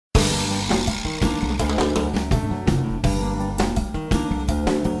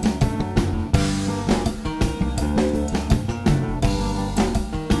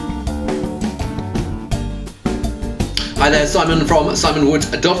Hi there, Simon from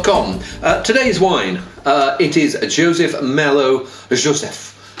simonwood.com. Today's wine, it is Mellot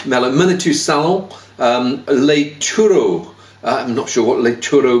Menetou Salon, Thureaux. I'm not sure what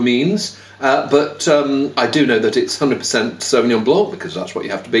Thureaux means, but I do know that it's 100% Sauvignon Blanc, because that's what you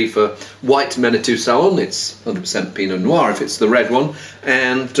have to be for white Menetou Salon. It's 100% Pinot Noir if it's the red one.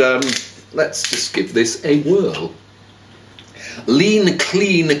 And let's just give this a whirl. Lean,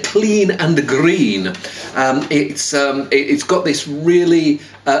 clean and green. It's got this really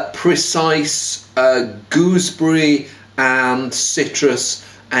precise gooseberry and citrus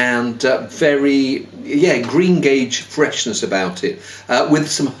and very green gauge freshness about it, with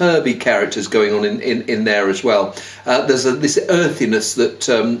some herby characters going on in there as well. There's this earthiness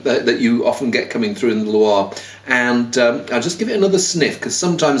that you often get coming through in the Loire, and I'll just give it another sniff, because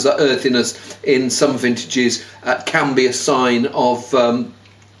sometimes that earthiness in some vintages can be a sign of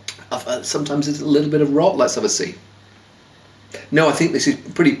sometimes it's a little bit of rot. Let's have a see. No, I think this is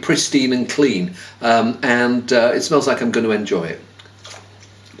pretty pristine and clean, and it smells like I'm going to enjoy it.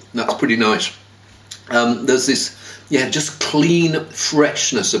 That's pretty nice. There's this, just clean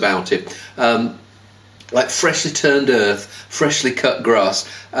freshness about it, like freshly turned earth, freshly cut grass,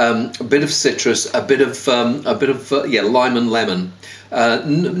 a bit of citrus, a bit of lime and lemon.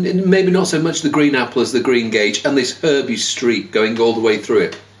 Maybe not so much the green apple as the green gauge, and this herby streak going all the way through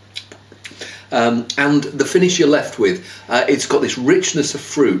it. And the finish you're left with, it's got this richness of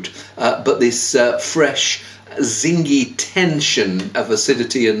fruit, but this fresh, zingy tension of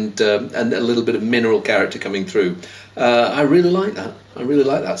acidity and a little bit of mineral character coming through. I really like that.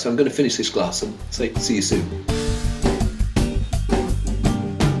 So I'm going to finish this glass and see you soon.